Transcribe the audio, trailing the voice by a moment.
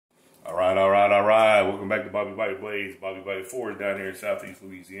Alright, welcome back to Bobby Body Blades. Bobby Body 4 is down here in southeast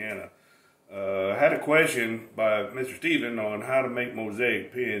Louisiana. I had a question by Mr. Steven on how to make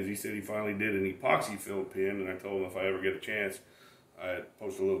mosaic pins. He said he finally did an epoxy filled pin, and I told him if I ever get a chance, I'd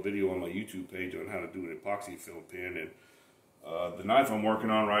post a little video on my YouTube page on how to do an epoxy filled pin. And the knife I'm working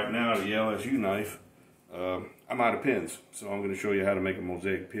on right now, the LSU knife, I'm out of pins, so I'm going to show you how to make a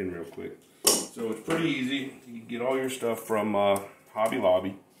mosaic pin real quick. So it's pretty easy. You can get all your stuff from Hobby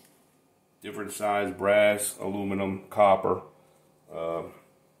Lobby. Different size brass, aluminum, copper, the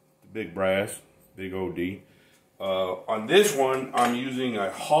big brass, big OD. On this one, I'm using a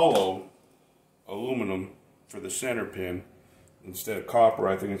hollow aluminum for the center pin instead of copper.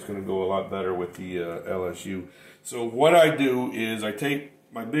 I think it's going to go a lot better with the LSU. So what I do is I take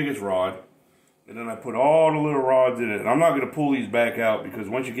my biggest rod and then I put all the little rods in it. And I'm not going to pull these back out because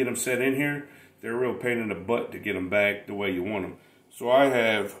once you get them set in here, they're a real pain in the butt to get them back the way you want them. So I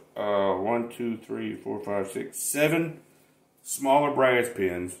have 7 smaller brass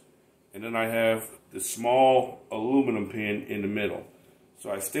pins, and then I have the small aluminum pin in the middle. So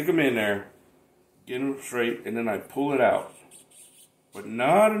I stick them in there, get them straight, and then I pull it out. But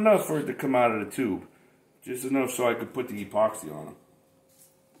not enough for it to come out of the tube. Just enough so I could put the epoxy on them.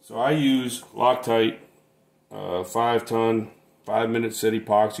 So I use Loctite 5-ton, 5-minute set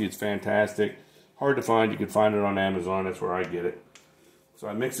epoxy. It's fantastic. Hard to find. You can find it on Amazon. That's where I get it. So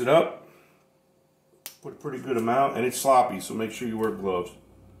I mix it up, put a pretty good amount, and it's sloppy, so make sure you wear gloves.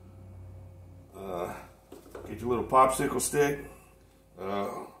 Get your little popsicle stick.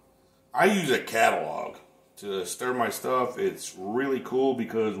 I use a catalog to stir my stuff. It's really cool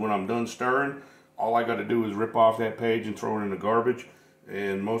because when I'm done stirring, all I got to do is rip off that page and throw it in the garbage.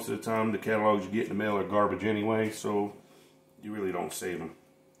 And most of the time, the catalogs you get in the mail are garbage anyway, so you really don't save them.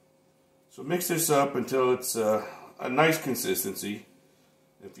 So mix this up until it's a nice consistency.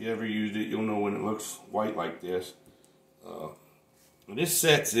 If you ever used it, you'll know when it looks white like this. And this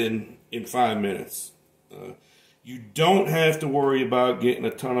sets in 5 minutes. You don't have to worry about getting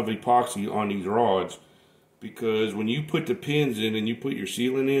a ton of epoxy on these rods because when you put the pins in and you put your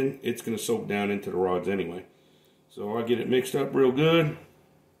sealant in, it's going to soak down into the rods anyway. So I get it mixed up real good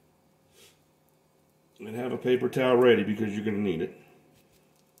and have a paper towel ready because you're going to need it.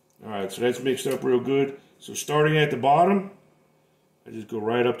 Alright, so that's mixed up real good. So starting at the bottom, I just go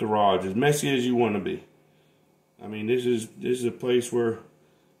right up the rods, as messy as you want to be. I mean, this is a place where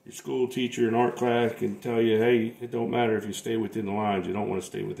your school teacher in art class can tell you, hey, it don't matter if you stay within the lines. You don't want to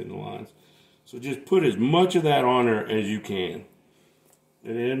stay within the lines. So just put as much of that on there as you can.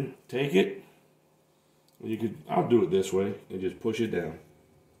 And then take it. I'll do it this way and just push it down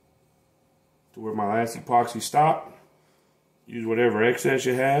to where my last epoxy stopped. Use whatever excess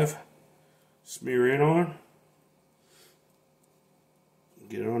you have. Smear it on.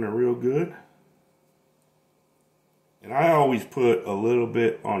 Get it on there real good. And I always put a little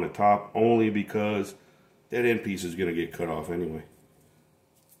bit on the top only because that end piece is going to get cut off anyway.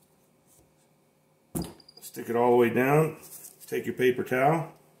 Stick it all the way down. Take your paper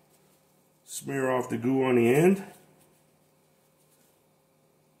towel. Smear off the glue on the end.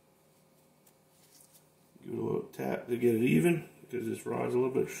 Give it a little tap to get it even because this rod's a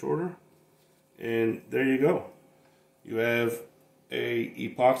little bit shorter. And there you go. You have a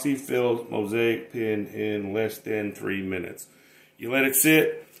epoxy filled mosaic pin in less than 3 minutes. You let it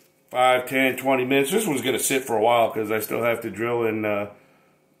sit 5, 10, 20 minutes. This one's going to sit for a while because I still have to drill and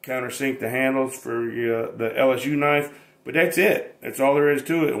countersink the handles for the LSU knife. But that's it. That's all there is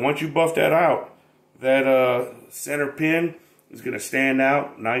to it. And once you buff that out, that center pin is going to stand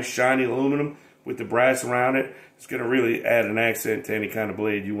out. Nice shiny aluminum with the brass around it. It's going to really add an accent to any kind of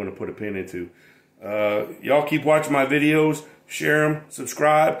blade you want to put a pin into. Y'all keep watching my videos. Share them,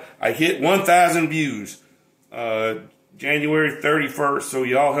 subscribe. I hit 1,000 views January 31st, so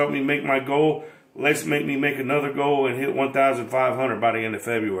y'all help me make my goal. Let's make me make another goal and hit 1,500 by the end of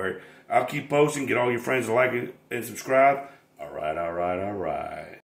February. I'll keep posting. Get all your friends to like it and subscribe. All right, all right, all right.